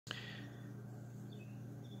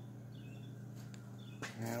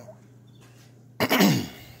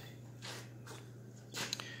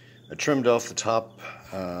I trimmed off the top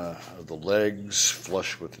of the legs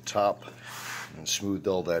flush with the top and smoothed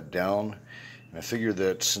all that down. And I figured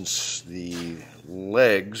that since the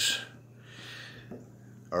legs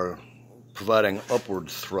are providing upward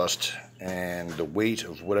thrust and the weight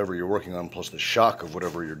of whatever you're working on plus the shock of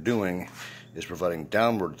whatever you're doing is providing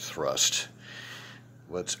downward thrust,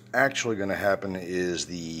 what's actually going to happen is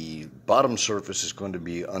the bottom surface is going to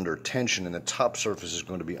be under tension and the top surface is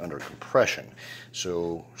going to be under compression.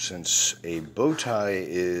 So since a bow tie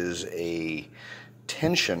is a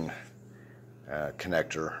tension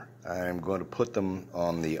connector, I'm going to put them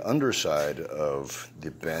on the underside of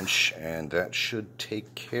the bench, and that should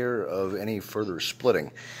take care of any further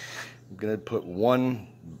splitting. I'm going to put one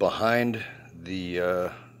behind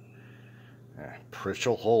the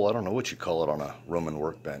Pritchel hole, I don't know what you call it on a Roman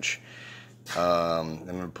workbench. I'm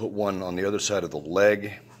going to put one on the other side of the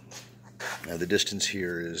leg. The distance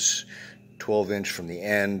here is 12 inch from the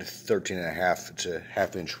end, 13.5. It's a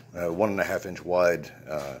half inch, 1.5 inch wide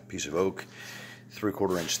piece of oak,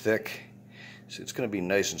 3/4 inch thick. So it's going to be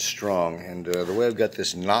nice and strong. And the way I've got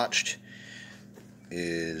this notched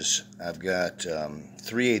is I've got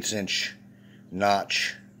 3/8 inch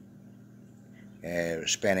notch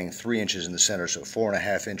spanning 3 inches in the center, so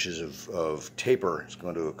 4.5 inches of taper is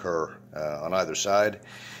going to occur on either side,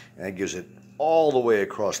 and that gives it all the way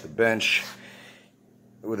across the bench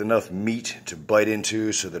with enough meat to bite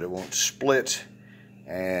into so that it won't split.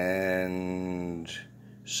 And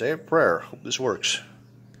say a prayer. Hope this works.